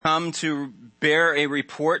come to bear a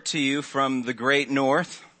report to you from the great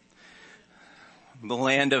north, the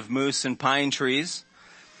land of moose and pine trees.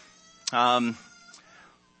 I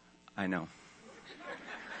know.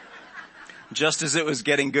 Just as it was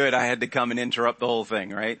getting good, I had to come and interrupt the whole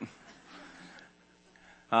thing, right?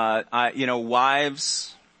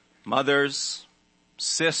 Wives, mothers,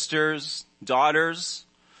 sisters, daughters,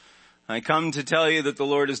 I come to tell you that the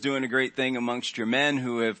Lord is doing a great thing amongst your men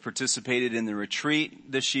who have participated in the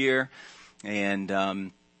retreat this year.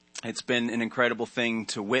 And it's been an incredible thing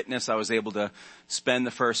to witness. I was able to spend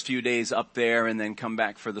the first few days up there and then come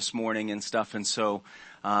back for this morning and stuff. And so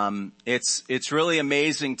it's really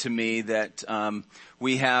amazing to me that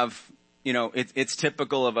we have, it's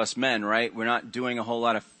typical of us men, right? We're not doing a whole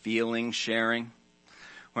lot of feeling sharing.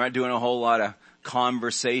 We're not doing a whole lot of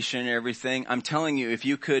conversation and everything. I'm telling you, if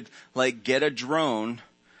you could get a drone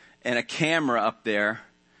and a camera up there,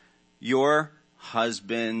 your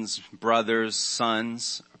husbands, brothers,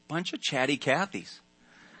 sons, a bunch of chatty Cathys.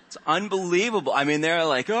 It's unbelievable. I mean, they're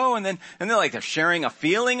like, oh, and they're sharing a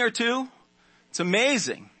feeling or two. It's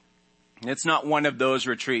amazing. It's not one of those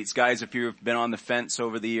retreats. Guys, if you've been on the fence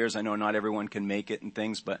over the years, I know not everyone can make it and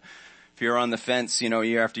things, but if you're on the fence,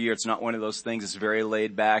 year after year, it's not one of those things. It's very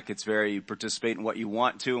laid back. It's very, you participate in what you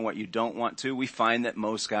want to and what you don't want to. We find that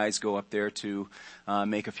most guys go up there to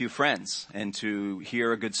make a few friends and to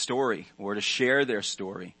hear a good story or to share their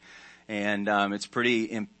story. And it's pretty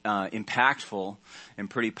impactful and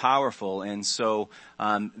pretty powerful. And so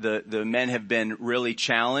the men have been really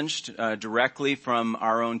challenged directly from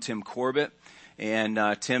our own Tim Corbett. And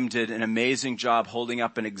Tim did an amazing job holding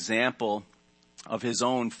up an example of his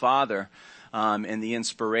own father, and the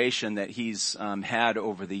inspiration that he's had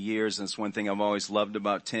over the years. And it's one thing I've always loved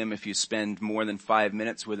about Tim. If you spend more than 5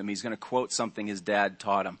 minutes with him, he's going to quote something his dad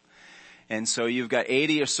taught him. And so you've got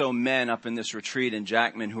 80 or so men up in this retreat in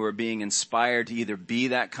Jackman who are being inspired to either be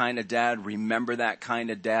that kind of dad, remember that kind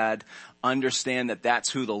of dad, understand that that's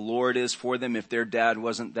who the Lord is for them if their dad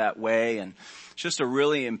wasn't that way. And it's just a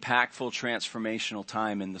really impactful, transformational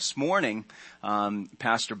time. And this morning,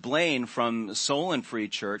 Pastor Blaine from Soul and Free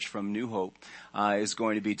Church from New Hope is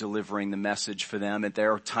going to be delivering the message for them at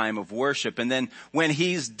their time of worship. And then when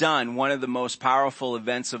he's done, one of the most powerful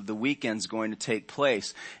events of the weekend is going to take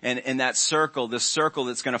place. And in that circle, this circle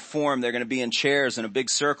that's going to form, they're going to be in chairs in a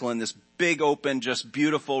big circle in this big open, just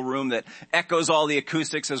beautiful room that echoes all the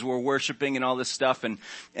acoustics as we're worshiping and all this stuff. And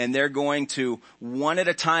they're going to, one at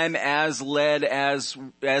a time, as led, as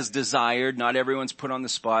desired, not everyone's put on the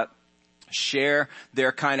spot, share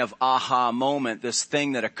their kind of aha moment, this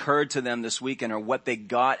thing that occurred to them this weekend or what they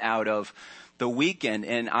got out of the weekend.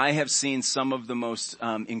 And I have seen some of the most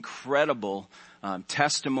incredible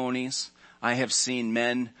testimonies. I have seen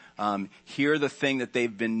men hear the thing that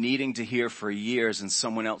they've been needing to hear for years, and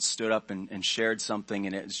someone else stood up and shared something,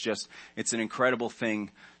 and it's an incredible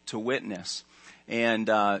thing to witness. And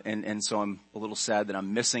so I'm a little sad that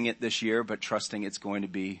I'm missing it this year, but trusting it's going to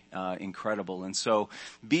be incredible. And so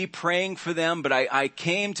be praying for them, but I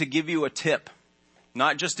came to give you a tip.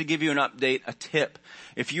 Not just to give you an update, a tip.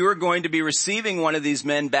 If you are going to be receiving one of these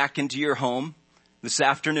men back into your home this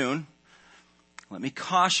afternoon, let me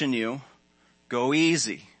caution you, go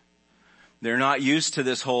easy. They're not used to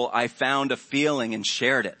this whole, I found a feeling and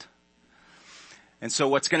shared it. And so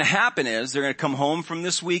what's going to happen is they're going to come home from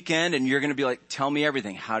this weekend and you're going to be like, tell me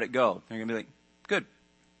everything. How'd it go? They're going to be like, good.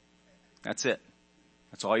 That's it.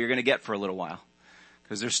 That's all you're going to get for a little while.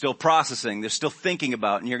 Because they're still processing. They're still thinking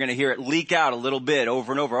about it. And you're going to hear it leak out a little bit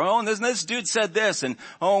over and over. Oh, and this dude said this. And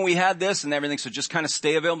oh, we had this and everything. So just kind of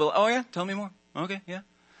stay available. Oh yeah, tell me more. Okay, yeah.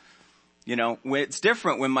 It's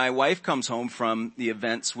different when my wife comes home from the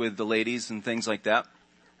events with the ladies and things like that.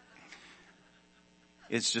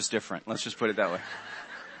 It's just different. Let's just put it that way.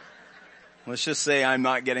 Let's just say I'm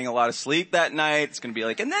not getting a lot of sleep that night. It's going to be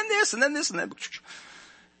like, and then this, and then this, and then.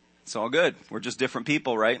 It's all good. We're just different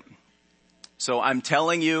people, right? So I'm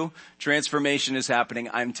telling you, transformation is happening.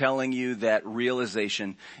 I'm telling you that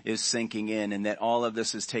realization is sinking in and that all of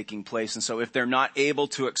this is taking place. And so if they're not able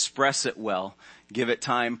to express it well, give it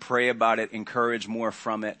time, pray about it, encourage more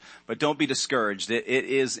from it. But don't be discouraged. It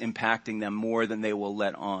is impacting them more than they will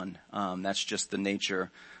let on. That's just the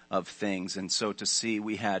nature of things. And so to see,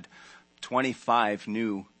 we had 25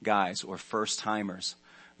 new guys or first timers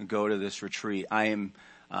go to this retreat.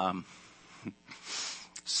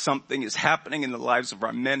 Something is happening in the lives of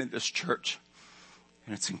our men in this church.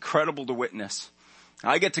 And it's incredible to witness.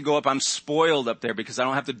 I get to go up. I'm spoiled up there because I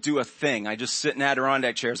don't have to do a thing. I just sit in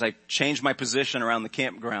Adirondack chairs. I change my position around the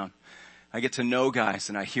campground. I get to know guys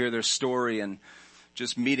and I hear their story and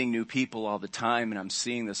just meeting new people all the time. And I'm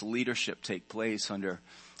seeing this leadership take place under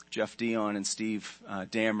Jeff Dion and Steve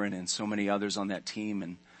Dameron and so many others on that team.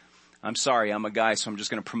 And I'm sorry, I'm a guy, so I'm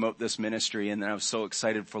just going to promote this ministry. And then I was so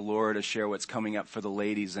excited for Laura to share what's coming up for the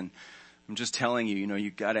ladies. And I'm just telling you,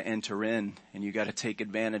 you got to enter in and you got to take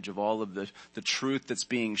advantage of all of the truth that's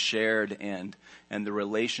being shared and the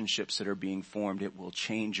relationships that are being formed. It will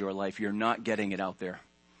change your life. You're not getting it out there.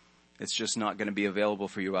 It's just not going to be available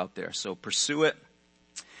for you out there. So pursue it.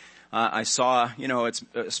 I saw, it's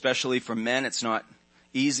especially for men, it's not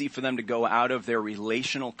easy for them to go out of their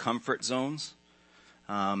relational comfort zones.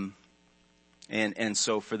 And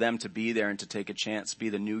so for them to be there and to take a chance, be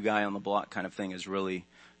the new guy on the block kind of thing is really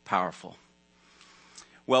powerful.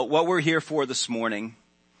 Well, what we're here for this morning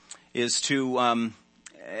is to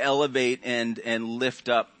elevate and lift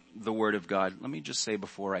up the Word of God. Let me just say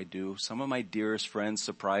before I do, some of my dearest friends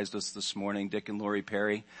surprised us this morning, Dick and Lori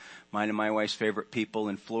Perry, mine and my wife's favorite people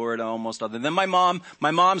in Florida almost, other than my mom.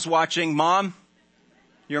 My mom's watching. Mom,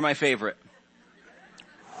 you're my favorite.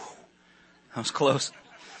 That was close.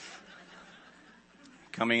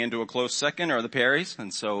 Coming into a close second are the Perrys,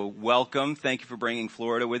 and so welcome. Thank you for bringing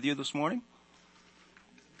Florida with you this morning.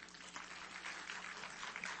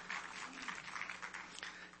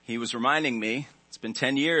 He was reminding me, it's been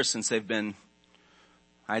 10 years since they've been,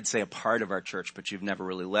 I'd say, a part of our church, but you've never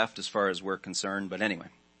really left as far as we're concerned. But anyway,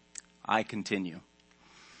 I continue.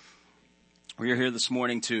 We are here this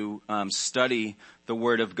morning to study the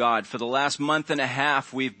Word of God. For the last month and a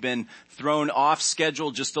half, we've been thrown off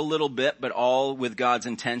schedule just a little bit, but all with God's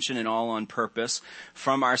intention and all on purpose,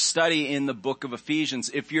 from our study in the book of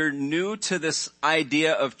Ephesians. If you're new to this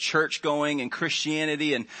idea of church going and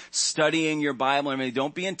Christianity and studying your Bible,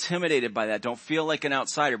 don't be intimidated by that. Don't feel like an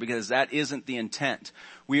outsider, because that isn't the intent.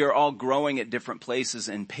 We are all growing at different places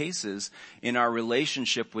and paces in our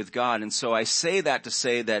relationship with God. And so I say that to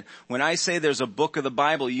say that when I say there's a book of the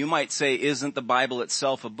Bible, you might say, isn't the Bible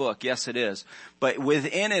itself a book? Yes, it is. But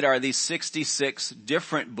within it are these 66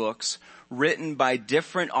 different books written by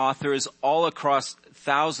different authors all across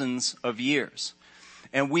thousands of years.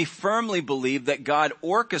 And we firmly believe that God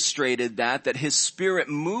orchestrated that His Spirit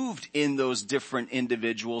moved in those different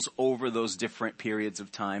individuals over those different periods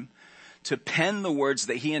of time to pen the words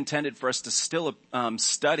that He intended for us to still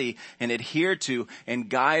study and adhere to and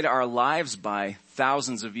guide our lives by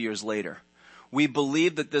thousands of years later. We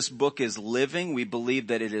believe that this book is living. We believe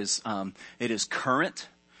that it is current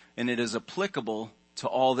and it is applicable to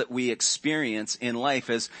all that we experience in life.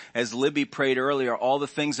 As Libby prayed earlier, all the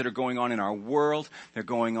things that are going on in our world, they're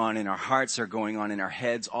going on in our hearts, they're going on in our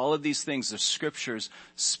heads. All of these things the scriptures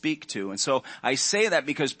speak to. And so I say that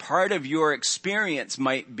because part of your experience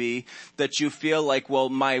might be that you feel like, well,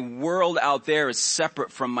 my world out there is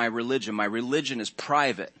separate from my religion. My religion is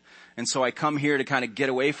private. And so I come here to kind of get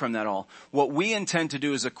away from that all. What we intend to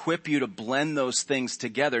do is equip you to blend those things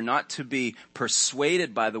together, not to be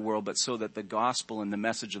persuaded by the world, but so that the gospel and the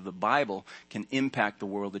message of the Bible can impact the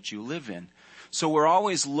world that you live in. So we're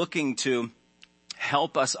always looking to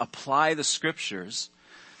help us apply the scriptures.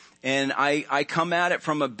 And I come at it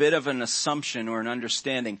from a bit of an assumption or an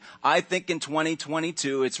understanding. I think in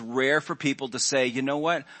 2022, it's rare for people to say, you know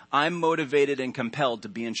what? I'm motivated and compelled to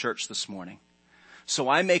be in church this morning. So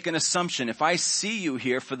I make an assumption. If I see you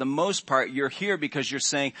here, for the most part, you're here because you're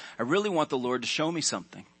saying, I really want the Lord to show me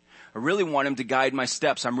something. I really want Him to guide my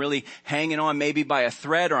steps. I'm really hanging on maybe by a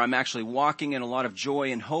thread, or I'm actually walking in a lot of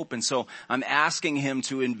joy and hope. And so I'm asking Him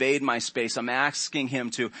to invade my space. I'm asking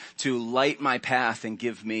Him to light my path and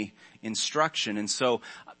give me instruction. And so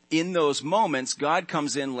in those moments, God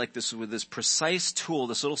comes in like this with this precise tool,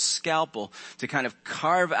 this little scalpel, to kind of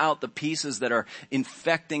carve out the pieces that are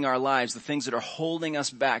infecting our lives, the things that are holding us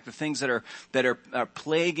back, the things that are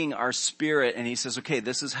plaguing our spirit. And He says, okay,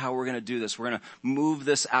 this is how we're going to do this. We're going to move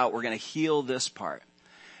this out. We're going to heal this part.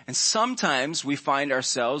 And sometimes we find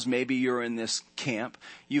ourselves, maybe you're in this camp,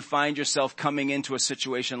 you find yourself coming into a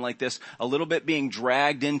situation like this, a little bit being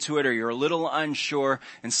dragged into it, or you're a little unsure.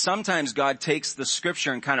 And sometimes God takes the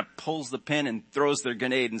scripture and kind of pulls the pin and throws the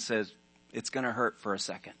grenade and says, it's going to hurt for a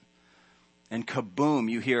second. And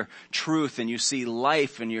kaboom, you hear truth and you see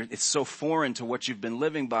life, and it's so foreign to what you've been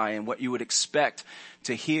living by and what you would expect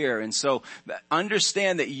to hear. And so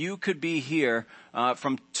understand that you could be here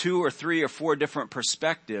from 2 or 3 or 4 different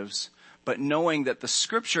perspectives, but knowing that the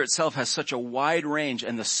scripture itself has such a wide range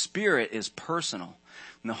and the Spirit is personal.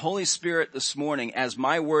 And the Holy Spirit this morning, as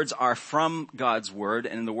my words are from God's word,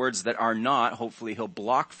 and the words that are not, hopefully He'll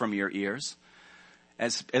block from your ears.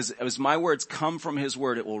 As my words come from His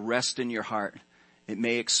word, it will rest in your heart. It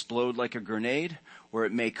may explode like a grenade, or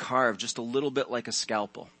it may carve just a little bit like a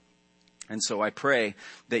scalpel. And so I pray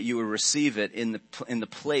that you will receive it in the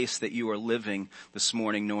place that you are living this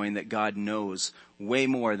morning, knowing that God knows way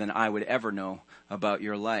more than I would ever know about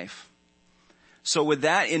your life. So with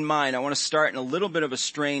that in mind, I want to start in a little bit of a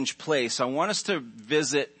strange place. I want us to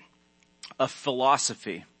visit a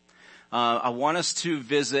philosophy. I want us to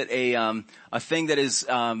visit a thing that is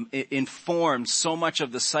informed so much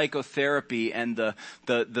of the psychotherapy and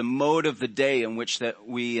the mode of the day in which that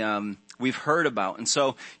we've heard about. And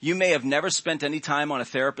so you may have never spent any time on a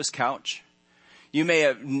therapist's couch. You may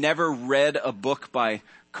have never read a book by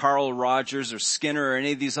Carl Rogers or Skinner or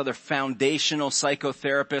any of these other foundational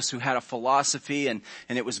psychotherapists who had a philosophy and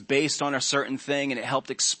it was based on a certain thing and it helped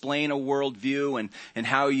explain a worldview and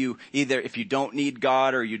how you either, if you don't need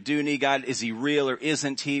God or you do need God, is he real or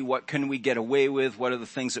isn't he? What can we get away with? What are the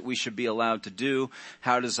things that we should be allowed to do?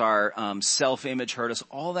 How does our self-image hurt us?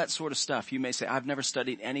 All that sort of stuff. You may say, I've never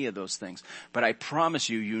studied any of those things, but I promise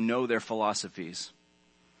you, you know their philosophies.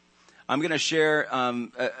 I'm going to share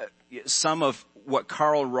some of what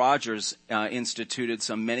Carl Rogers instituted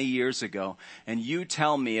some many years ago, and you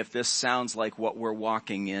tell me if this sounds like what we're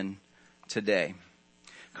walking in today.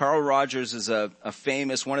 Carl Rogers is a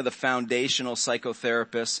famous, one of the foundational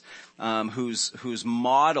psychotherapists whose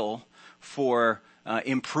model for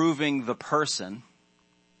improving the person,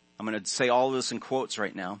 I'm going to say all of this in quotes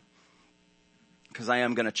right now, because I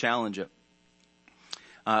am going to challenge it.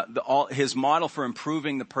 His model for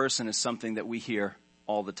improving the person is something that we hear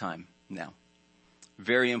all the time now.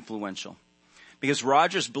 Very influential. Because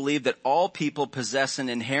Rogers believed that all people possess an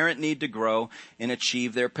inherent need to grow and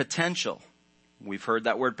achieve their potential. We've heard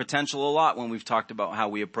that word potential a lot when we've talked about how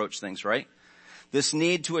we approach things, right? This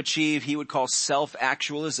need to achieve, he would call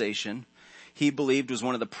self-actualization, he believed was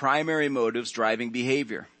one of the primary motives driving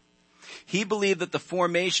behavior. He believed that the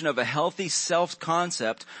formation of a healthy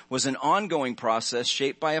self-concept was an ongoing process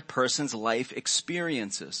shaped by a person's life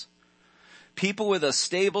experiences. People with a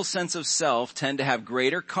stable sense of self tend to have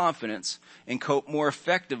greater confidence and cope more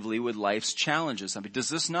effectively with life's challenges. I mean, does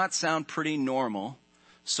this not sound pretty normal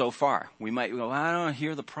so far? We might go, I don't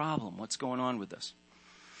hear the problem. What's going on with this?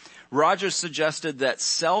 Rogers suggested that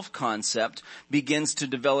self-concept begins to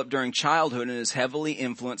develop during childhood and is heavily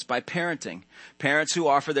influenced by parenting. Parents who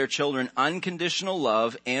offer their children unconditional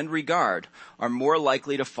love and regard are more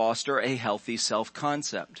likely to foster a healthy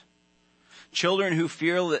self-concept. Children who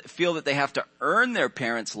feel that they have to earn their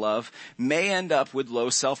parents' love may end up with low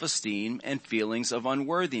self-esteem and feelings of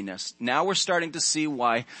unworthiness. Now we're starting to see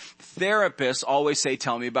why therapists always say,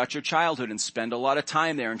 tell me about your childhood, and spend a lot of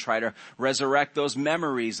time there and try to resurrect those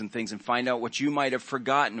memories and things and find out what you might have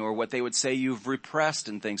forgotten or what they would say you've repressed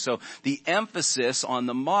and things. So the emphasis on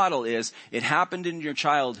the model is it happened in your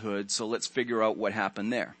childhood, so let's figure out what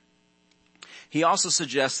happened there. He also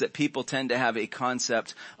suggests that people tend to have a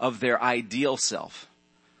concept of their ideal self.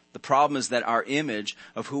 The problem is that our image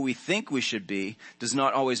of who we think we should be does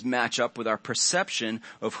not always match up with our perception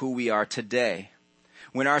of who we are today.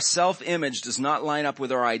 When our self-image does not line up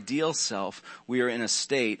with our ideal self, we are in a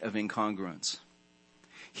state of incongruence.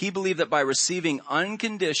 He believed that by receiving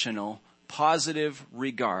unconditional, positive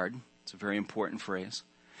regard, it's a very important phrase,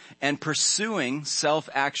 and pursuing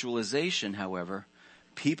self-actualization, however,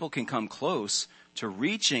 people can come close to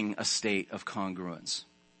reaching a state of congruence.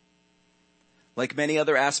 Like many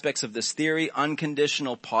other aspects of this theory,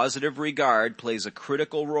 unconditional positive regard plays a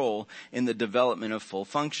critical role in the development of full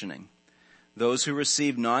functioning. Those who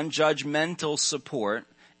receive non-judgmental support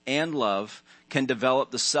and love can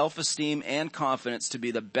develop the self-esteem and confidence to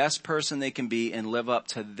be the best person they can be and live up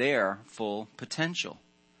to their full potential.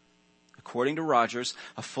 According to Rogers,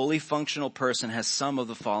 a fully functional person has some of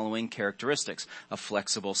the following characteristics: a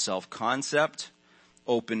flexible self-concept,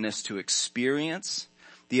 openness to experience,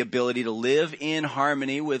 the ability to live in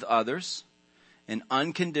harmony with others, and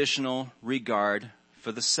unconditional regard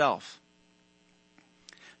for the self.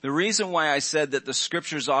 The reason why I said that the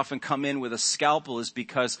scriptures often come in with a scalpel is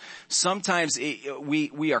because sometimes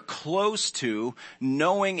we are close to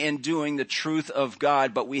knowing and doing the truth of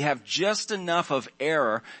God, but we have just enough of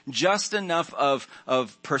error, just enough of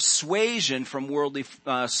persuasion from worldly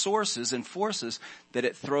sources and forces that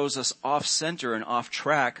it throws us off center and off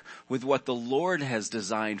track with what the Lord has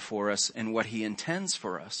designed for us and what He intends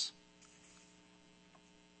for us.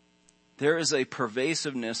 There is a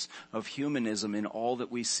pervasiveness of humanism in all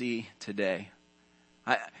that we see today.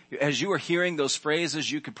 As you are hearing those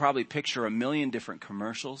phrases, you could probably picture a million different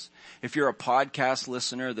commercials. If you're a podcast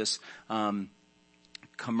listener, this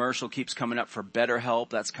commercial keeps coming up for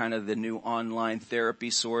BetterHelp. That's kind of the new online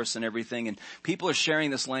therapy source and everything. And people are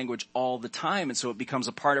sharing this language all the time. And so it becomes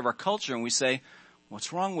a part of our culture. And we say,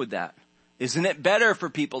 what's wrong with that? Isn't it better for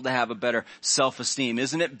people to have a better self-esteem?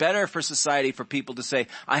 Isn't it better for society for people to say,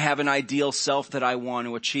 I have an ideal self that I want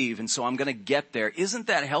to achieve, and so I'm going to get there? Isn't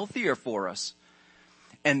that healthier for us?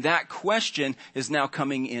 And that question is now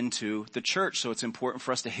coming into the church. So it's important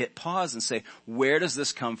for us to hit pause and say, where does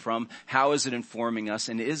this come from? How is it informing us?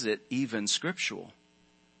 And is it even scriptural?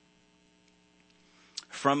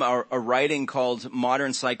 From a writing called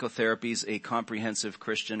Modern Psychotherapies, a Comprehensive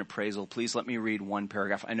Christian Appraisal. Please let me read one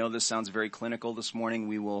paragraph. I know this sounds very clinical this morning.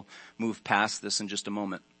 We will move past this in just a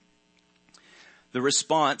moment. The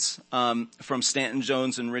response from Stanton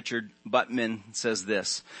Jones and Richard Buttman says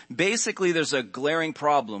this. Basically, there's a glaring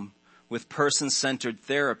problem with person-centered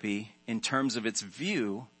therapy in terms of its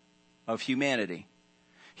view of humanity.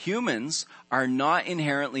 Humans are not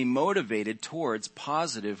inherently motivated towards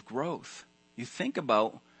positive growth. You think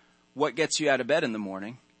about what gets you out of bed in the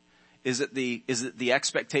morning. Is it the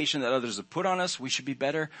expectation that others have put on us, we should be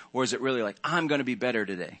better? Or is it really like, I'm going to be better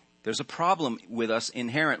today? There's a problem with us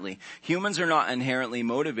inherently. Humans are not inherently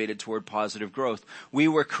motivated toward positive growth. We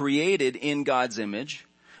were created in God's image.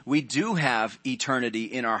 We do have eternity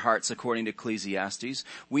in our hearts according to Ecclesiastes.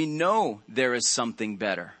 We know there is something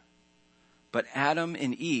better. But Adam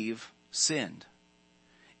and Eve sinned,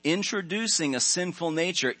 introducing a sinful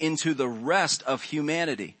nature into the rest of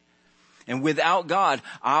humanity. And without God,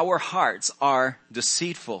 our hearts are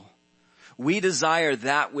deceitful. We desire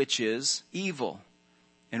that which is evil.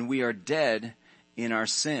 And we are dead in our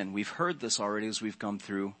sin. We've heard this already as we've come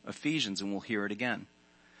through Ephesians, and we'll hear it again.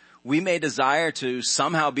 We may desire to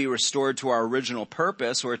somehow be restored to our original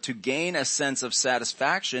purpose or to gain a sense of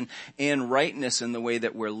satisfaction and rightness in the way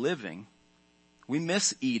that we're living. We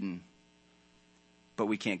miss Eden, but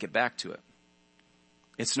we can't get back to it.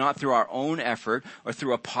 It's not through our own effort or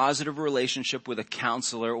through a positive relationship with a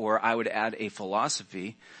counselor or, I would add, a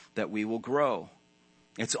philosophy that we will grow.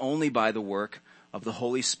 It's only by the work of the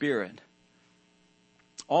Holy Spirit.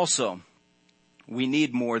 Also, we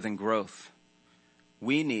need more than growth.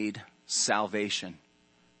 We need salvation.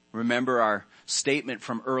 Remember our statement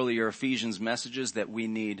from earlier Ephesians messages that we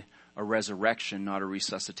need a resurrection, not a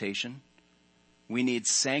resuscitation. We need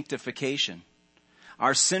sanctification.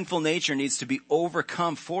 Our sinful nature needs to be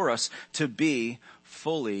overcome for us to be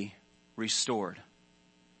fully restored.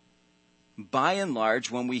 By and large,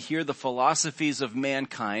 when we hear the philosophies of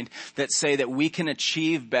mankind that say that we can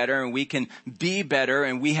achieve better and we can be better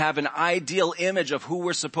and we have an ideal image of who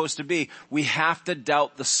we're supposed to be, we have to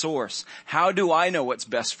doubt the source. How do I know what's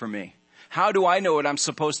best for me? How do I know what I'm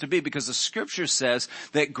supposed to be? Because the scripture says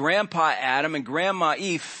that Grandpa Adam and Grandma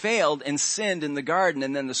Eve failed and sinned in the garden.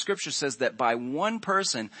 And then the scripture says that by one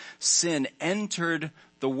person, sin entered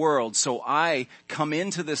the world. So I come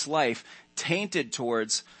into this life tainted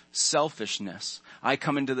towards selfishness. I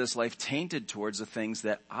come into this life tainted towards the things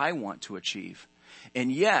that I want to achieve.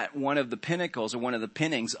 And yet, one of the pinnacles or one of the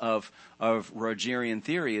pinnings of Rogerian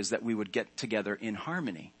theory is that we would get together in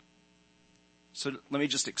harmony. So let me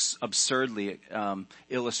just absurdly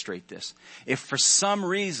illustrate this. If for some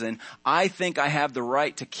reason I think I have the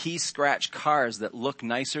right to key scratch cars that look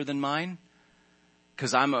nicer than mine,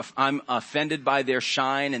 because I'm offended by their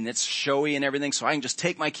shine and it's showy and everything, so I can just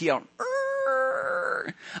take my key out.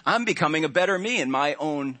 I'm becoming a better me in my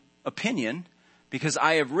own opinion because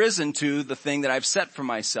I have risen to the thing that I've set for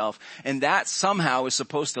myself. And that somehow is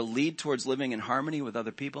supposed to lead towards living in harmony with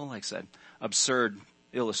other people. Like I said, absurd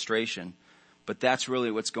illustration. But that's really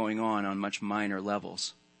what's going on much minor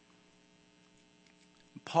levels.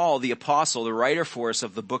 Paul, the apostle, the writer for us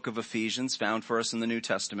of the book of Ephesians, found for us in the New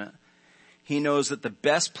Testament, he knows that the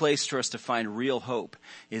best place for us to find real hope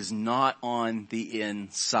is not on the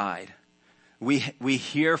inside. We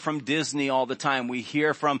hear from Disney all the time. We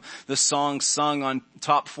hear from the songs sung on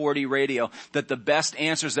top 40 radio that the best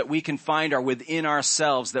answers that we can find are within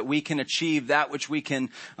ourselves, that we can achieve that which we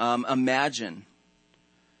can imagine.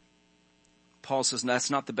 Paul says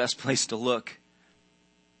that's not the best place to look,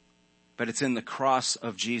 but it's in the cross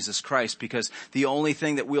of Jesus Christ, because the only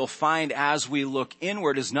thing that we'll find as we look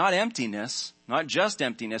inward is not emptiness, not just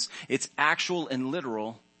emptiness, it's actual and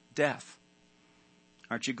literal death.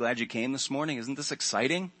 Aren't you glad you came this morning? Isn't this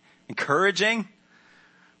exciting? Encouraging?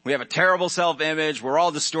 We have a terrible self-image. We're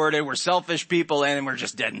all distorted. We're selfish people, and we're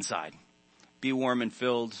just dead inside. Be warm and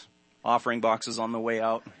filled. Offering boxes on the way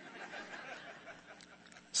out.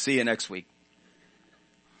 See you next week.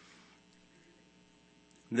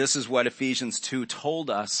 This is what Ephesians 2 told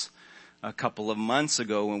us a couple of months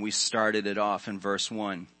ago when we started it off in verse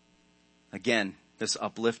 1. Again, this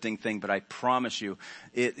uplifting thing, but I promise you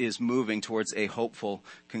it is moving towards a hopeful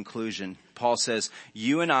conclusion. Paul says,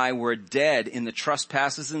 you and I were dead in the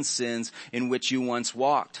trespasses and sins in which you once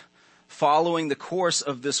walked, following the course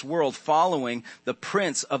of this world, following the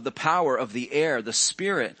prince of the power of the air, the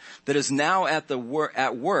spirit that is now at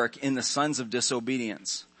work in the sons of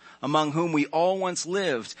disobedience, among whom we all once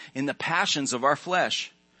lived in the passions of our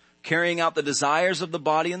flesh, carrying out the desires of the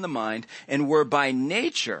body and the mind, and were by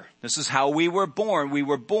nature, this is how we were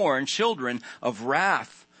born children of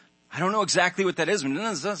wrath. I don't know exactly what that is, but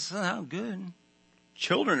that sounds good.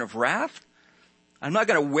 Children of wrath? I'm not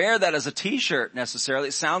going to wear that as a t-shirt necessarily.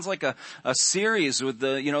 It sounds like a series with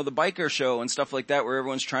the biker show and stuff like that, where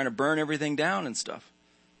everyone's trying to burn everything down and stuff.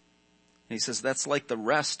 And he says that's like the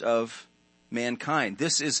rest of mankind.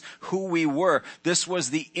 This is who we were. This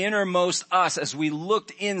was the innermost us. As we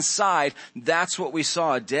looked inside, that's what we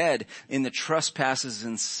saw, dead in the trespasses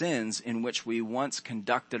and sins in which we once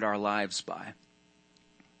conducted our lives by.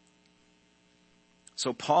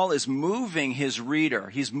 So Paul is moving his reader.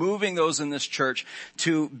 He's moving those in this church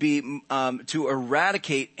to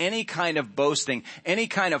eradicate any kind of boasting, any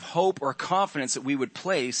kind of hope or confidence that we would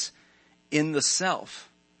place in the self.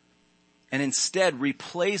 And instead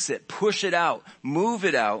replace it, push it out, move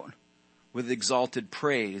it out with exalted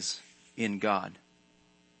praise in God.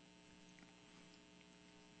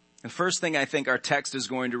 The first thing I think our text is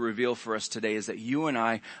going to reveal for us today is that you and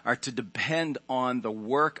I are to depend on the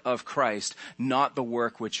work of Christ, not the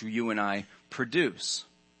work which you and I produce.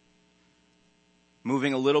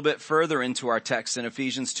 Moving a little bit further into our text in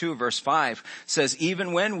Ephesians 2 verse 5 says,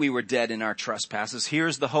 even when we were dead in our trespasses,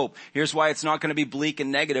 here's the hope. Here's why it's not going to be bleak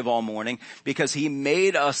and negative all morning, because he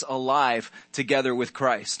made us alive together with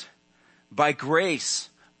Christ. By grace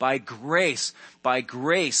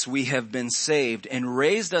we have been saved, and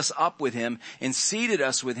raised us up with him and seated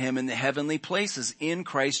us with him in the heavenly places in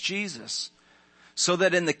Christ Jesus, so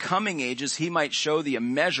that in the coming ages he might show the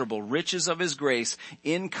immeasurable riches of his grace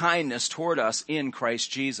in kindness toward us in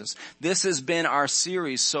Christ Jesus. This has been our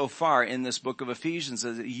series so far in this book of Ephesians,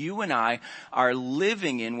 that you and I are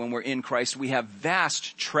living in when we're in Christ. We have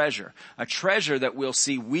vast treasure, a treasure that we'll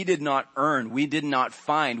see we did not earn, we did not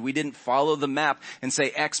find, we didn't follow the map and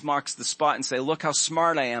say X marks the spot and say, look how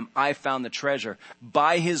smart I am, I found the treasure.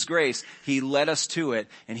 By his grace, he led us to it,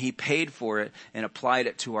 and he paid for it and applied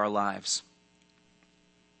it to our lives.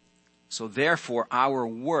 So therefore, our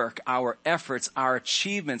work, our efforts, our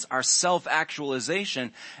achievements, our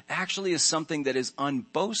self-actualization actually is something that is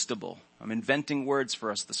unboastable. I'm inventing words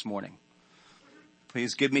for us this morning.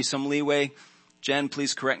 Please give me some leeway. Jen,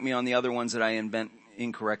 please correct me on the other ones that I invent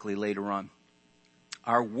incorrectly later on.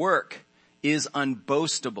 Our work is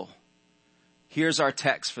unboastable. Here's our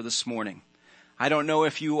text for this morning. I don't know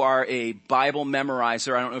if you are a Bible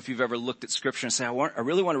memorizer. I don't know if you've ever looked at Scripture and say, I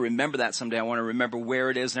really want to remember that someday. I want to remember where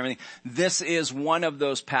it is and everything. This is one of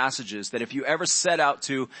those passages that if you ever set out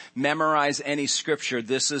to memorize any Scripture,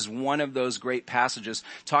 this is one of those great passages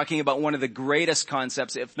talking about one of the greatest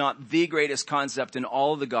concepts, if not the greatest concept in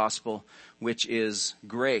all of the gospel, which is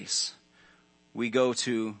grace. We go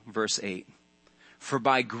to verse 8. For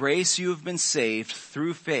by grace you have been saved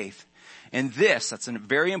through faith. And that's a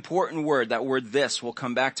very important word. That word this, we'll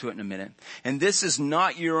come back to it in a minute. And this is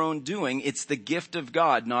not your own doing. It's the gift of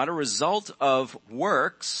God, not a result of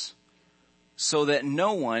works, so that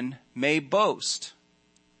no one may boast.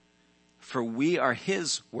 For we are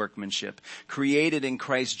his workmanship, created in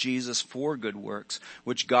Christ Jesus for good works,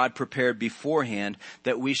 which God prepared beforehand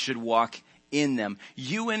that we should walk in them.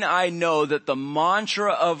 You and I know that the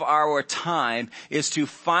mantra of our time is to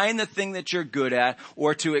find the thing that you're good at,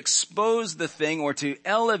 or to expose the thing, or to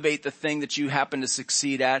elevate the thing that you happen to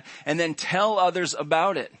succeed at, and then tell others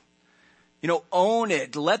about it. Own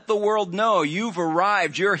it. Let the world know you've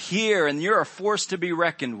arrived, you're here, and you're a force to be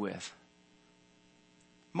reckoned with.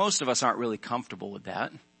 Most of us aren't really comfortable with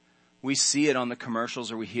that. We see it on the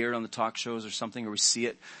commercials, or we hear it on the talk shows or something, or we see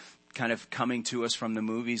it kind of coming to us from the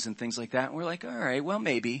movies and things like that. And we're like, all right, well,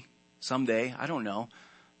 maybe someday, I don't know.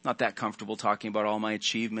 Not that comfortable talking about all my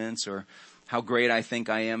achievements or how great I think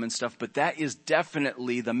I am and stuff. But that is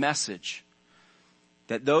definitely the message.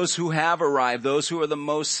 That those who have arrived, those who are the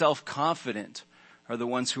most self-confident, are the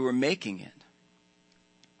ones who are making it.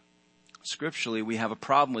 Scripturally, we have a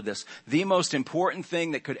problem with this. The most important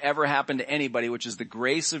thing that could ever happen to anybody, which is the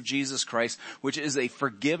grace of Jesus Christ, which is a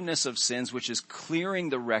forgiveness of sins, which is clearing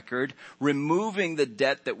the record, removing the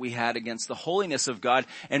debt that we had against the holiness of God,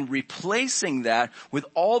 and replacing that with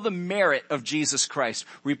all the merit of Jesus Christ,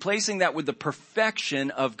 replacing that with the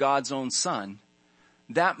perfection of God's own Son.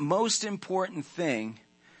 That most important thing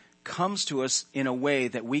comes to us in a way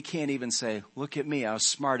that we can't even say, look at me, I was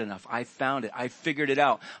smart enough, I found it, I figured it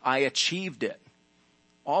out, I achieved it.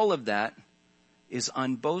 All of that is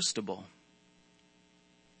unboastable.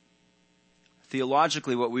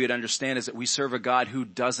 Theologically, what we would understand is that we serve a God who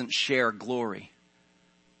doesn't share glory.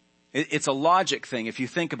 It's a logic thing if you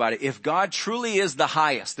think about it. If God truly is the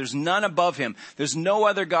highest, there's none above him, there's no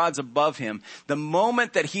other gods above him, the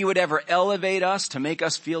moment that he would ever elevate us to make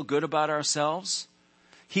us feel good about ourselves,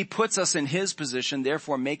 he puts us in his position,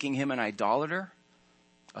 therefore making him an idolater,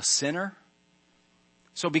 a sinner.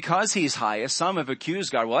 So because he's highest, some have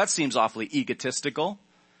accused God, well, that seems awfully egotistical.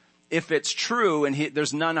 If it's true and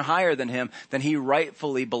there's none higher than him, then he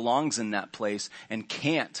rightfully belongs in that place and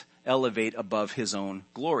can't elevate above his own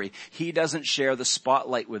glory. He doesn't share the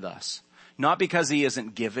spotlight with us. Not because he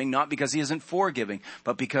isn't giving, not because he isn't forgiving,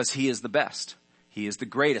 but because he is the best. He is the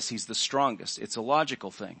greatest. He's the strongest. It's a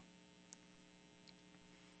logical thing.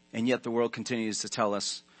 And yet the world continues to tell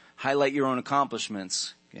us, highlight your own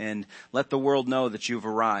accomplishments and let the world know that you've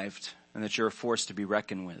arrived and that you're a force to be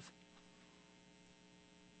reckoned with.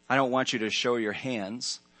 I don't want you to show your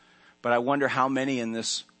hands, but I wonder how many in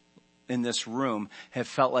this room have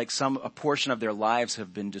felt like a portion of their lives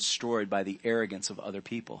have been destroyed by the arrogance of other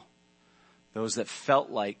people. Those that felt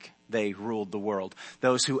like they ruled the world.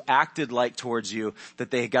 Those who acted like towards you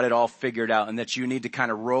that they got it all figured out and that you need to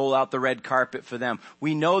kind of roll out the red carpet for them.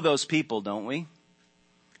 We know those people, don't we?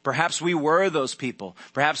 Perhaps we were those people.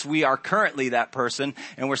 Perhaps we are currently that person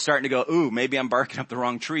and we're starting to go, ooh, maybe I'm barking up the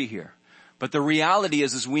wrong tree here. But the reality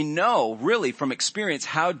is we know really from experience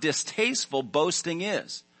how distasteful boasting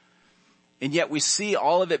is. And yet we see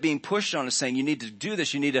all of it being pushed on us saying, you need to do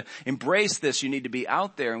this, you need to embrace this, you need to be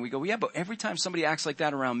out there. And we go, well, yeah, but every time somebody acts like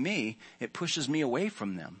that around me, it pushes me away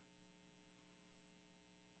from them.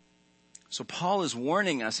 So Paul is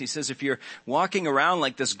warning us. He says, if you're walking around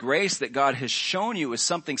like this grace that God has shown you is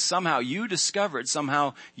something somehow you discovered,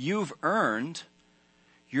 somehow you've earned,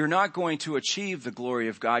 you're not going to achieve the glory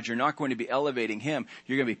of God. You're not going to be elevating him.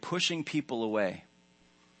 You're going to be pushing people away.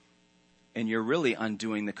 And you're really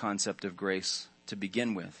undoing the concept of grace to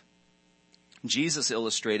begin with. Jesus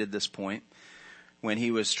illustrated this point when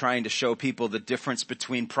he was trying to show people the difference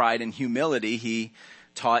between pride and humility. He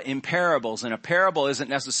taught in parables, and a parable isn't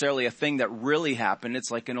necessarily a thing that really happened.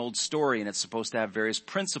 It's like an old story, and it's supposed to have various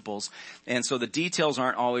principles. And so the details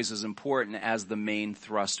aren't always as important as the main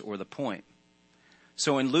thrust or the point.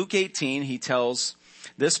 So in Luke 18, he tells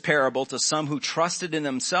this parable to some who trusted in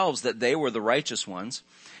themselves that they were the righteous ones.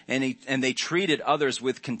 And they treated others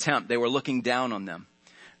with contempt. They were looking down on them.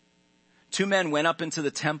 2 men went up into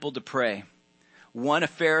the temple to pray. One a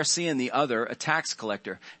Pharisee and the other a tax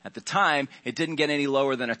collector. At the time, it didn't get any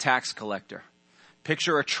lower than a tax collector.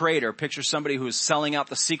 Picture a traitor. Picture somebody who is selling out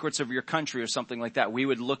the secrets of your country or something like that. We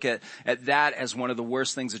would look at that as one of the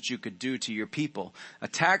worst things that you could do to your people. A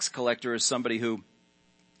tax collector is somebody who,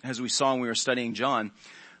 as we saw when we were studying John,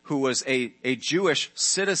 who was a Jewish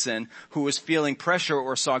citizen who was feeling pressure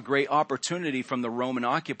or saw great opportunity from the Roman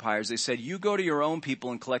occupiers. They said, you go to your own people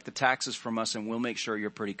and collect the taxes from us and we'll make sure you're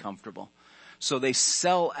pretty comfortable. So they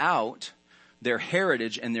sell out their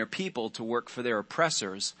heritage and their people to work for their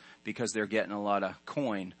oppressors because they're getting a lot of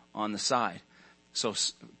coin on the side. So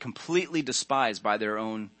completely despised by their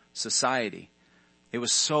own society. It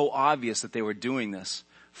was so obvious that they were doing this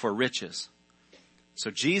for riches. So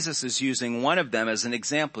Jesus is using one of them as an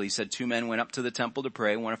example. He said 2 men went up to the temple to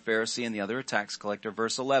pray, one a Pharisee and the other a tax collector.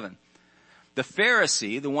 Verse 11. The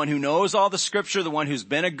Pharisee, the one who knows all the scripture, the one who's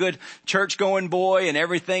been a good church-going boy and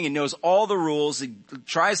everything, and knows all the rules, he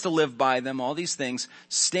tries to live by them, all these things,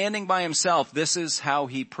 standing by himself, this is how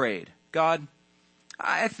he prayed. God,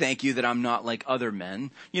 I thank you that I'm not like other men,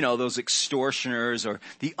 you know, those extortioners or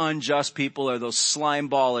the unjust people or those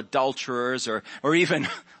slimeball adulterers or even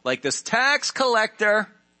like this tax collector.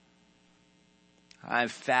 I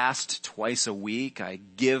fast twice a week. I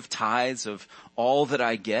give tithes of all that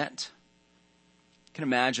I get. You can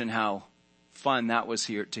imagine how fun that was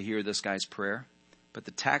here to hear this guy's prayer. But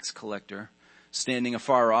the tax collector, standing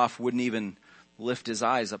afar off, wouldn't even lift his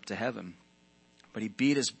eyes up to heaven. But he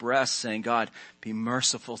beat his breast saying, God, be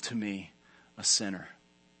merciful to me, a sinner.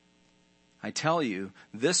 I tell you,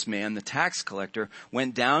 this man, the tax collector,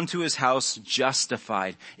 went down to his house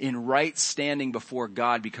justified, in right standing before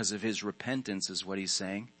God because of his repentance, is what he's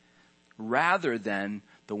saying, rather than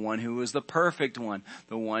the one who was the perfect one,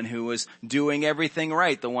 the one who was doing everything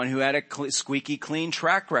right, the one who had a squeaky clean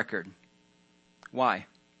track record. Why?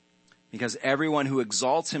 Because everyone who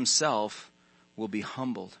exalts himself will be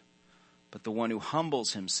humbled. But the one who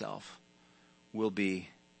humbles himself will be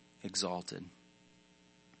exalted.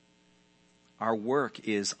 Our work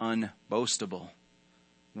is unboastable.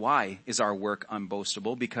 Why is our work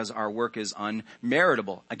unboastable? Because our work is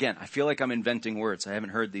unmeritable. Again, I feel like I'm inventing words. I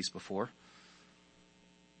haven't heard these before.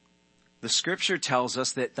 The scripture tells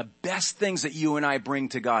us that the best things that you and I bring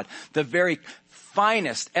to God, the very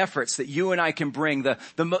finest efforts that you and I can bring,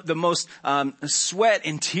 the most sweat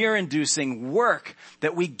and tear-inducing work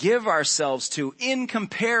that we give ourselves to in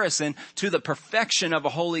comparison to the perfection of a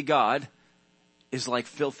holy God is like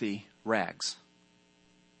filthy rags.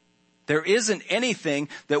 There isn't anything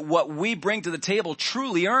that what we bring to the table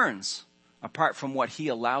truly earns apart from what he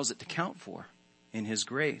allows it to count for in his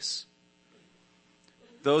grace.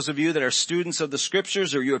 Those of you that are students of the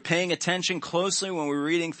scriptures, or you are paying attention closely when we're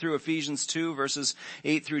reading through Ephesians 2 verses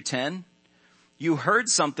 8 through 10, you heard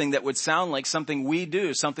something that would sound like something we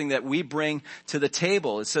do, something that we bring to the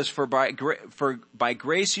table. It says, for by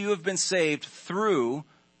grace you have been saved through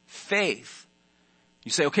faith.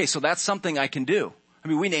 You say, okay, so that's something I can do. I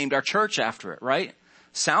mean, we named our church after it, right?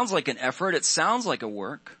 Sounds like an effort. It sounds like a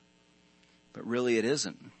work, but really it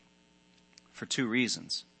isn't, for two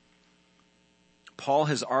reasons. Paul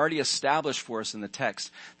has already established for us in the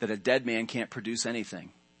text that a dead man can't produce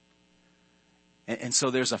anything. And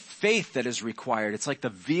so there's a faith that is required. It's like the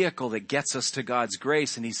vehicle that gets us to God's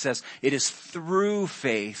grace. And he says it is through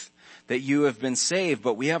faith that you have been saved.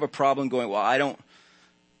 But we have a problem going, well,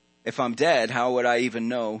 if I'm dead, how would I even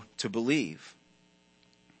know to believe?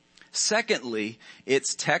 Secondly,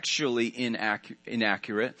 it's textually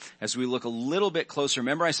inaccurate. As we look a little bit closer,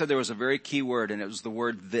 remember I said there was a very key word, and it was the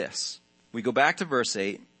word this. We go back to verse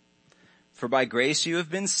 8. For by grace you have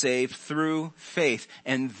been saved through faith.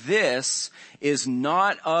 And this is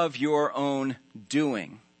not of your own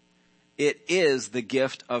doing. It is the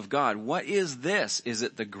gift of God. What is this? Is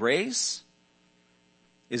it the grace?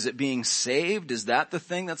 Is it being saved? Is that the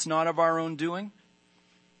thing that's not of our own doing?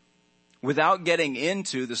 Without getting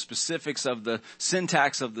into the specifics of the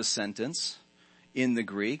syntax of the sentence in the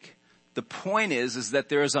Greek, the point is that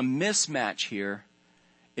there is a mismatch here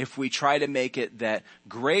if we try to make it that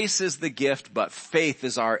grace is the gift, but faith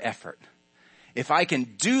is our effort. If I can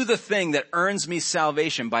do the thing that earns me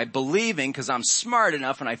salvation by believing because I'm smart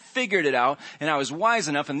enough and I figured it out and I was wise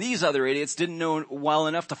enough and these other idiots didn't know well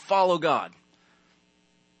enough to follow God.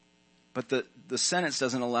 But the sentence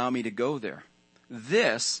doesn't allow me to go there.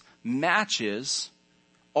 This matches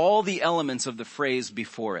all the elements of the phrase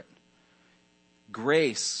before it.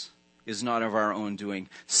 Grace is not of our own doing.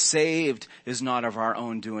 Saved is not of our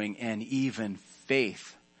own doing. And even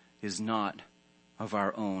faith is not of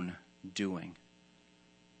our own doing.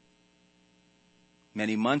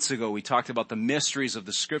 Many months ago, we talked about the mysteries of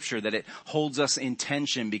the scripture, that it holds us in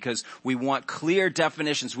tension because we want clear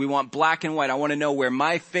definitions. We want black and white. I want to know where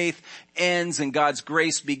my faith ends and God's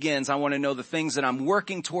grace begins. I want to know the things that I'm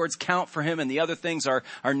working towards count for him, and the other things are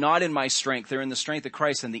not in my strength. They're in the strength of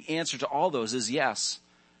Christ. And the answer to all those is yes.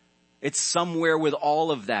 It's somewhere with all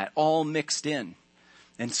of that, all mixed in.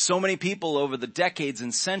 And so many people over the decades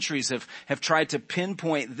and centuries have tried to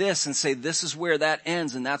pinpoint this and say this is where that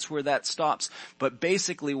ends and that's where that stops. But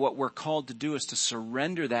basically what we're called to do is to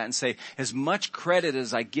surrender that and say, as much credit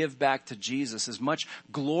as I give back to Jesus, as much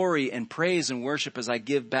glory and praise and worship as I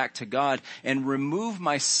give back to God, and remove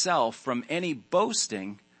myself from any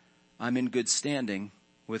boasting, I'm in good standing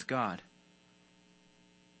with God.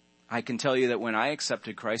 I can tell you that when I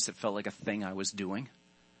accepted Christ, it felt like a thing I was doing.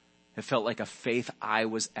 It felt like a faith I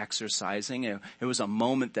was exercising. It was a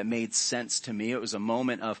moment that made sense to me. It was a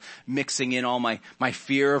moment of mixing in all my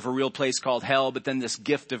fear of a real place called hell, but then this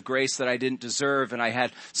gift of grace that I didn't deserve, and I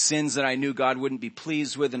had sins that I knew God wouldn't be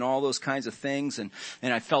pleased with, and all those kinds of things. And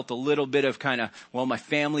I felt a little bit of kind of, well, my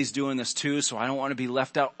family's doing this too, so I don't want to be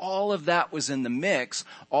left out. All of that was in the mix.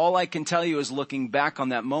 All I can tell you is, looking back on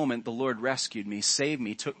that moment, the Lord rescued me, saved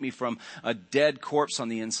me, took me from a dead corpse on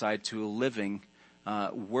the inside to a living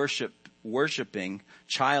worshiping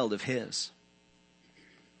child of his.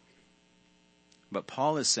 But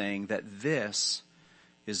Paul is saying that this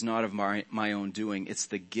is not of my own doing. It's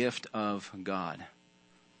the gift of God,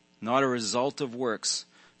 not a result of works,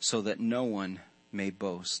 so that no one may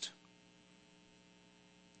boast.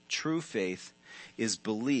 True faith is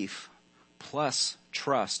belief plus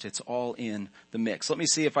trust. It's all in the mix. Let me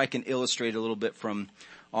see if I can illustrate a little bit from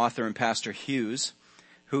author and pastor Hughes,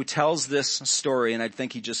 who tells this story, and I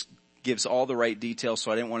think he just gives all the right details,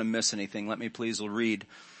 so I didn't want to miss anything. Let me please read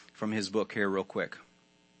from his book here real quick.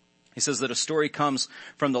 He says that a story comes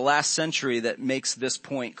from the last century that makes this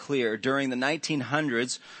point clear. During the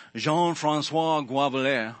 1900s, Jean-François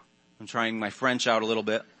Gouabelet, I'm trying my French out a little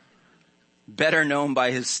bit, better known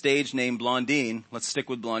by his stage name Blondine, let's stick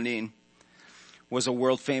with Blondine, was a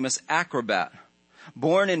world-famous acrobat.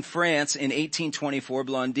 Born in France in 1824,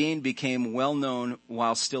 Blondine became well known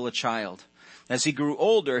while still a child. As he grew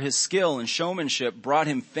older, his skill and showmanship brought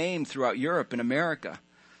him fame throughout Europe and America.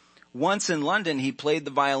 Once in London, he played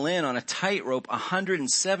the violin on a tightrope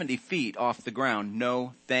 170 feet off the ground.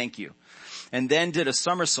 No, thank you. And then did a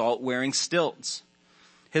somersault wearing stilts.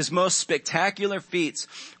 His most spectacular feats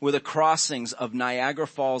were the crossings of Niagara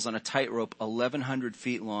Falls on a tightrope 1,100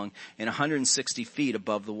 feet long and 160 feet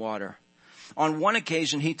above the water. On one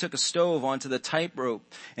occasion, he took a stove onto the tightrope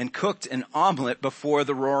and cooked an omelet before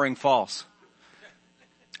the roaring falls.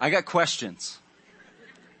 I got questions.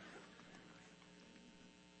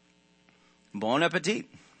 Bon appetit.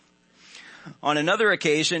 On another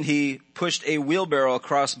occasion, he pushed a wheelbarrow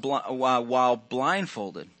across while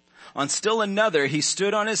blindfolded. On still another, he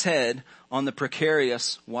stood on his head on the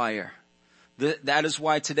precarious wire. That is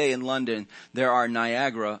why today in London, there are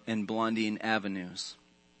Niagara and Blondine avenues.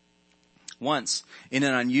 Once, in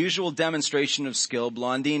an unusual demonstration of skill,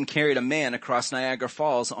 Blondine carried a man across Niagara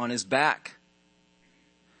Falls on his back.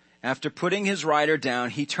 After putting his rider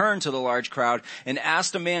down, he turned to the large crowd and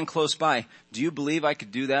asked a man close by, "Do you believe I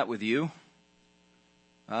could do that with you?"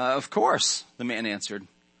 Of course, the man answered.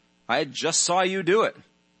 "I just saw you do it."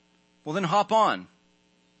 "Well, then hop on.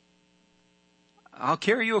 I'll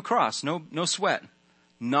carry you across. No sweat."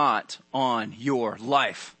 "Not on your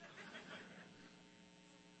life."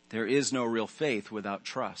 There is no real faith without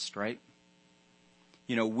trust, right?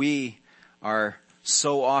 You know, we are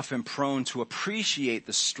so often prone to appreciate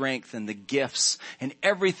the strength and the gifts and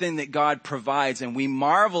everything that God provides, and we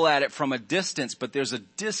marvel at it from a distance, but there's a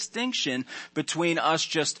distinction between us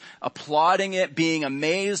just applauding it, being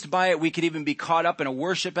amazed by it. We could even be caught up in a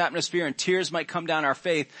worship atmosphere and tears might come down our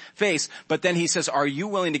face, but then he says, "Are you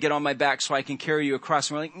willing to get on my back so I can carry you across?"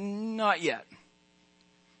 And we're like, "Not yet.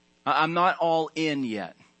 I'm not all in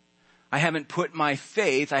yet. I haven't put my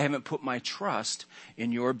faith, I haven't put my trust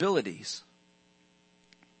in your abilities."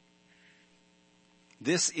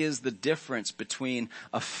 This is the difference between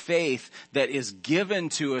a faith that is given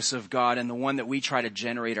to us of God and the one that we try to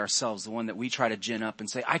generate ourselves, the one that we try to gin up and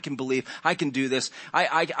say, "I can believe, I can do this.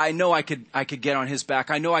 I know I could get on his back.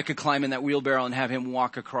 I know I could climb in that wheelbarrow and have him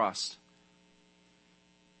walk across."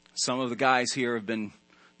 Some of the guys here have been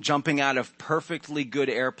jumping out of perfectly good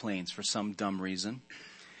airplanes for some dumb reason.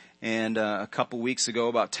 And a couple weeks ago,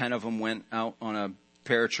 about 10 of them went out on a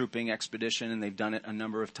paratrooping expedition, and they've done it a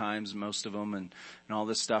number of times, most of them, and all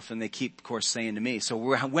this stuff. And they keep, of course, saying to me, "So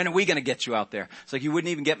when are we going to get you out there?" It's like, you wouldn't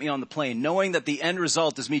even get me on the plane. Knowing that the end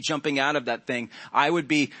result is me jumping out of that thing, I would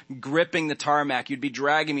be gripping the tarmac. You'd be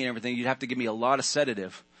dragging me and everything. You'd have to give me a lot of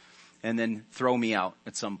sedative and then throw me out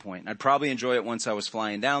at some point. I'd probably enjoy it once I was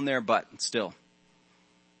flying down there, but still.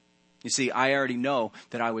 You see, I already know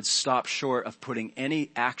that I would stop short of putting any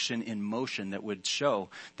action in motion that would show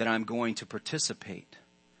that I'm going to participate.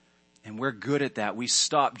 And we're good at that. We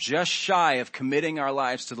stop just shy of committing our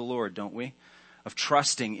lives to the Lord, don't we? Of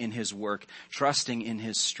trusting in his work, trusting in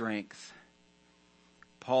his strength.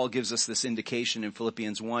 Paul gives us this indication in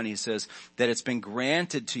Philippians 1. He says that it's been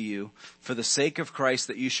granted to you for the sake of Christ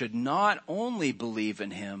that you should not only believe in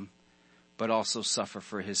him, but also suffer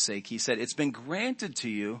for his sake. He said it's been granted to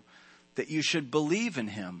you that you should believe in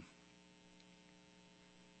him.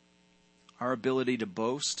 Our ability to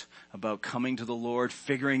boast about coming to the Lord,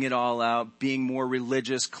 figuring it all out, being more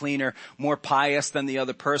religious, cleaner, more pious than the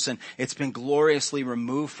other person, it's been gloriously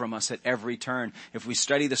removed from us at every turn. If we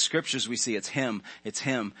study the scriptures, we see it's him, it's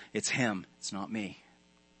him, it's him. It's not me.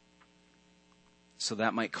 So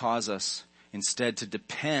that might cause us instead to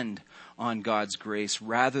depend on God's grace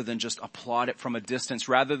rather than just applaud it from a distance,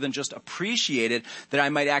 rather than just appreciate it, that I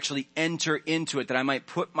might actually enter into it, that I might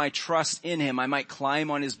put my trust in him. I might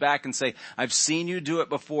climb on his back and say, "I've seen you do it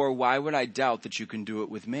before. Why would I doubt that you can do it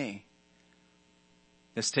with me?"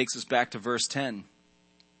 This takes us back to verse 10.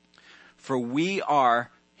 For we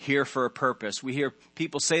are here for a purpose. We hear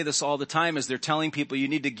people say this all the time as they're telling people you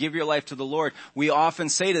need to give your life to the Lord. We often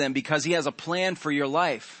say to them, because he has a plan for your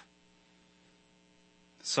life.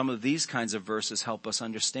 Some of these kinds of verses help us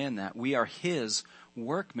understand that. We are his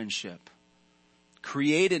workmanship,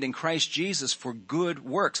 created in Christ Jesus for good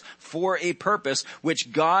works, for a purpose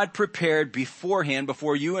which God prepared beforehand,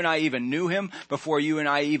 before you and I even knew him, before you and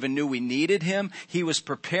I even knew we needed him. He was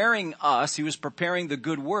preparing us, he was preparing the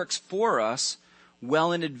good works for us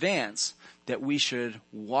well in advance, that we should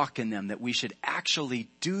walk in them, that we should actually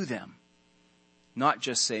do them. Not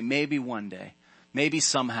just say, maybe one day, maybe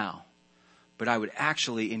somehow. But I would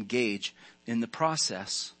actually engage in the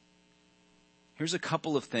process. Here's a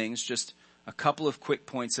couple of things, just a couple of quick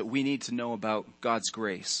points that we need to know about God's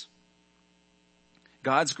grace.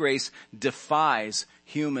 God's grace defies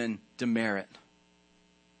human demerit.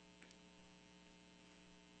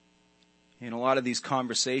 In a lot of these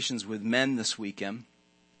conversations with men this weekend,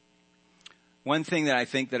 One thing that I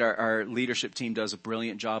think that our leadership team does a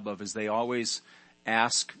brilliant job of is they always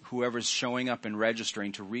ask whoever's showing up and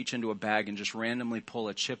registering to reach into a bag and just randomly pull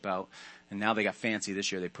a chip out. And now they got fancy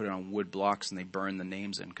this year. They put it on wood blocks and they burn the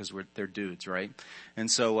names in because they're dudes, right? And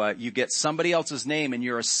so you get somebody else's name, and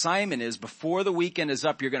your assignment is before the weekend is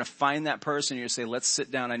up, you're going to find that person. You're going to say, let's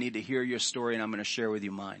sit down. I need to hear your story, and I'm going to share with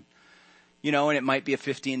you mine. You know, and it might be a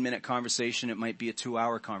 15-minute conversation. It might be a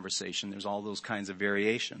 2-hour conversation. There's all those kinds of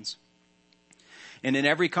variations. And in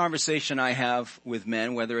every conversation I have with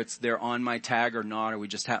men, whether it's they're on my tag or not, or we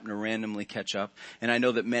just happen to randomly catch up, and I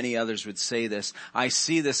know that many others would say this, I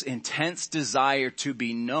see this intense desire to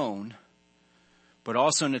be known, but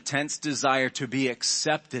also an intense desire to be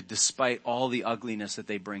accepted despite all the ugliness that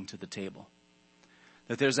they bring to the table.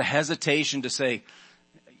 That there's a hesitation to say,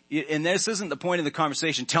 and this isn't the point of the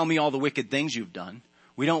conversation, tell me all the wicked things you've done.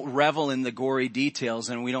 We don't revel in the gory details,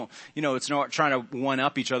 and we don't, it's not trying to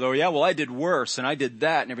one-up each other. Oh, yeah, well, I did worse, and I did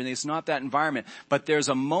that, and everything. It's not that environment. But there's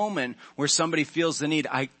a moment where somebody feels the need,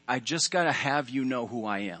 I just got to have you know who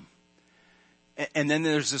I am. And then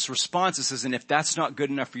there's this response that says, and if that's not good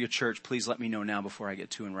enough for your church, please let me know now before I get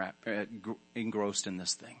too engrossed in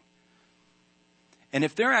this thing. And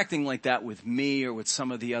if they're acting like that with me or with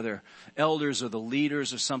some of the other elders or the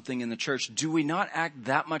leaders or something in the church, do we not act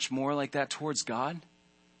that much more like that towards God?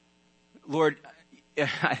 Lord,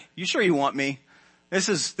 you sure you want me? This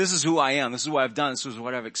is who I am. This is what I've done. This is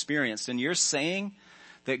what I've experienced. And you're saying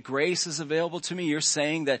that grace is available to me. You're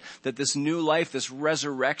saying that this new life, this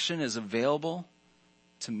resurrection is available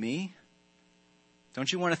to me. Don't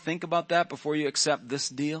you want to think about that before you accept this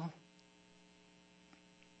deal?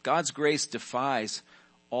 God's grace defies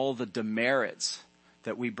all the demerits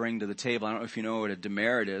that we bring to the table. I don't know if you know what a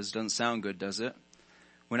demerit is. Doesn't sound good, does it?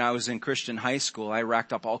 When I was in Christian high school, I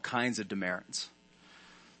racked up all kinds of demerits.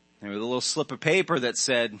 There was a little slip of paper that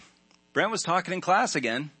said, Brent was talking in class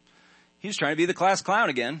again. He was trying to be the class clown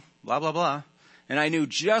again, blah, blah, blah. And I knew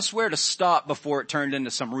just where to stop before it turned into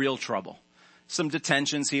some real trouble. Some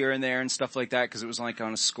detentions here and there and stuff like that, because it was like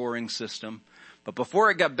on a scoring system. But before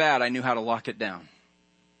it got bad, I knew how to lock it down.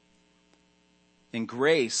 And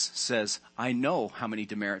grace says, I know how many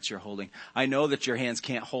demerits you're holding. I know that your hands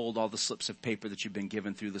can't hold all the slips of paper that you've been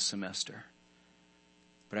given through the semester.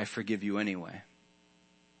 But I forgive you anyway.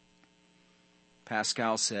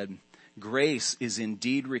 Pascal said, grace is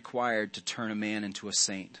indeed required to turn a man into a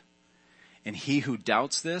saint. And he who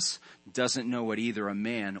doubts this doesn't know what either a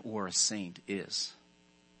man or a saint is.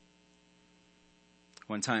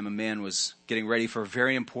 One time a man was getting ready for a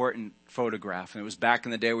very important photograph. And it was back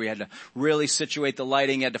in the day where you had to really situate the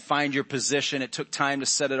lighting. You had to find your position. It took time to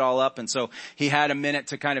set it all up. And so he had a minute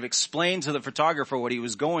to kind of explain to the photographer what he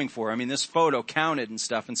was going for. I mean, this photo counted and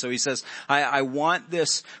stuff. And so he says, I want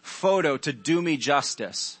this photo to do me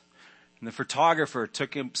justice. And the photographer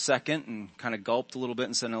took a second and kind of gulped a little bit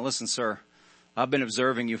and said, now listen, sir, I've been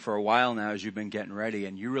observing you for a while now as you've been getting ready,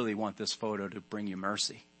 and you really want this photo to bring you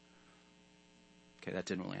mercy. Okay, that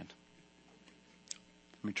didn't land.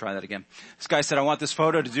 Let me try that again. This guy said, I want this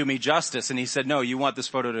photo to do me justice. And he said, no, you want this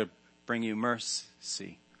photo to bring you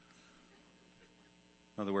mercy.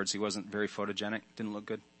 In other words, he wasn't very photogenic. Didn't look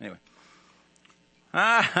good. Anyway.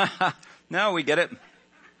 Now we get it.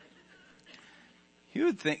 You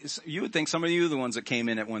would think some of you are the ones that came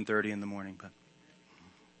in at 1:30 in the morning. But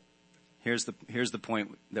here's the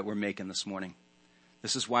point that we're making this morning.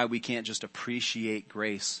 This is why we can't just appreciate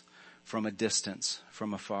grace from a distance,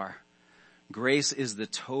 from afar. Grace is the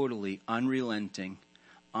totally unrelenting,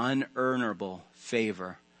 unearnable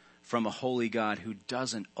favor from a holy God who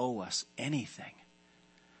doesn't owe us anything.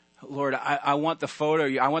 Lord, I want the photo,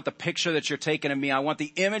 I want the picture that you're taking of me, I want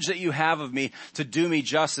the image that you have of me to do me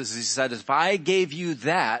justice. He said, if I gave you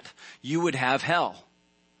that, you would have hell.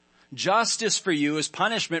 Justice for you is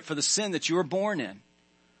punishment for the sin that you were born in.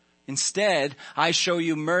 Instead, I show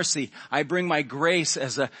you mercy. I bring my grace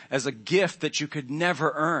as a gift that you could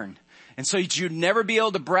never earn. And so you'd never be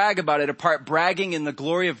able to brag about it apart bragging in the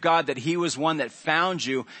glory of God that he was one that found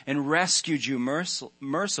you and rescued you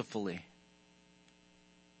mercifully.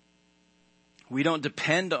 We don't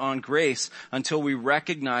depend on grace until we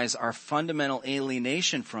recognize our fundamental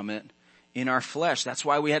alienation from it in our flesh. That's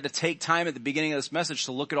why we had to take time at the beginning of this message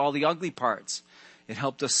to look at all the ugly parts. It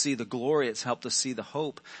helped us see the glory. It's helped us see the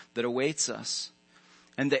hope that awaits us.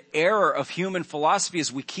 And the error of human philosophy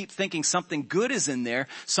is we keep thinking something good is in there,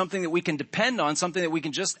 something that we can depend on, something that we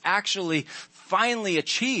can just actually finally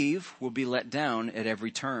achieve will be let down at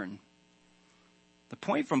every turn. The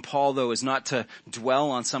point from Paul, though, is not to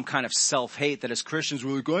dwell on some kind of self-hate that as Christians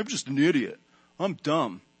we're like, I'm just an idiot. I'm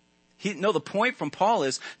dumb. The point from Paul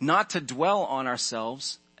is not to dwell on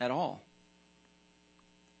ourselves at all.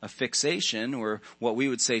 a fixation, or what we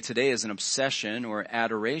would say today is an obsession or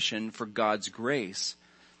adoration for God's grace,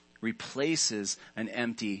 replaces an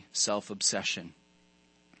empty self-obsession.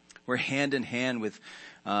 Where hand in hand with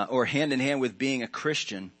being a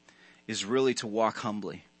Christian is really to walk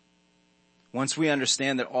humbly. Once we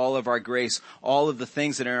understand that all of our grace, all of the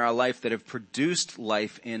things that are in our life that have produced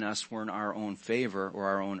life in us were in our own favor or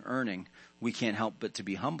our own earning, we can't help but to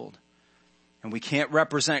be humbled. And we can't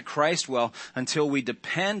represent Christ well until we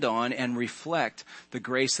depend on and reflect the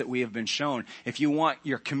grace that we have been shown. If you want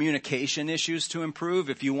your communication issues to improve,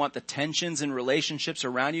 if you want the tensions in relationships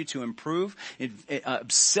around you to improve,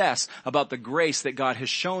 obsess about the grace that God has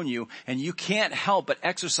shown you. And you can't help but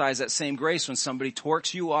exercise that same grace when somebody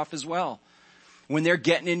torques you off as well. When they're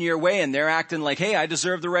getting in your way and they're acting like, hey, I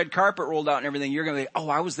deserve the red carpet rolled out and everything, you're going to be, oh,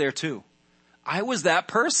 I was there too. I was that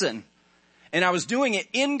person. And I was doing it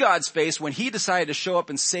in God's face when he decided to show up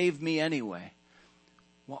and save me anyway.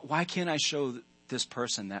 Why can't I show this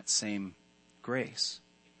person that same grace?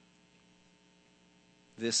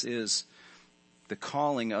 This is the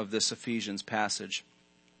calling of this Ephesians passage.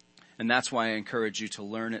 And that's why I encourage you to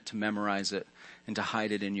learn it, to memorize it, and to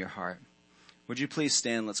hide it in your heart. Would you please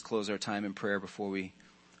stand? Let's close our time in prayer before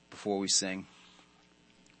we sing.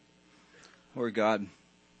 Lord God,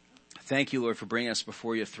 thank you, Lord, for bringing us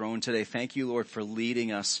before your throne today. Thank you, Lord, for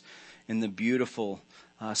leading us in the beautiful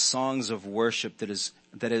songs of worship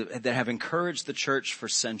that have encouraged the church for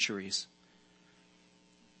centuries.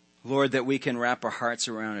 Lord, that we can wrap our hearts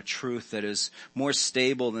around a truth that is more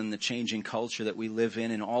stable than the changing culture that we live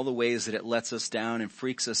in all the ways that it lets us down and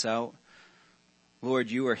freaks us out. Lord,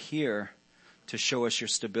 you are here to show us your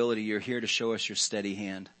stability. You're here to show us your steady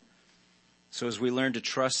hand. So as we learn to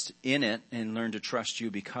trust in it and learn to trust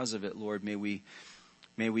you because of it, Lord, may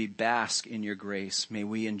we bask in your grace. May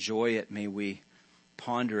we enjoy it. May we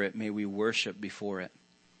ponder it. May we worship before it.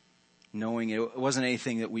 Knowing it wasn't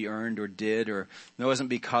anything that we earned or did, or it wasn't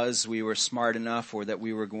because we were smart enough or that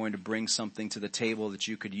we were going to bring something to the table that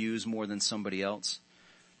you could use more than somebody else.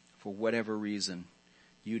 For whatever reason,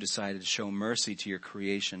 you decided to show mercy to your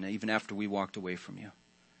creation even after we walked away from you.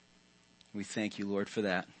 We thank you, Lord, for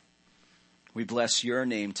that. We bless your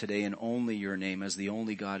name today and only your name as the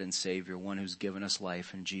only God and Savior, one who's given us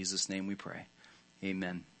life. In Jesus' name we pray.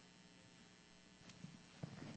 Amen.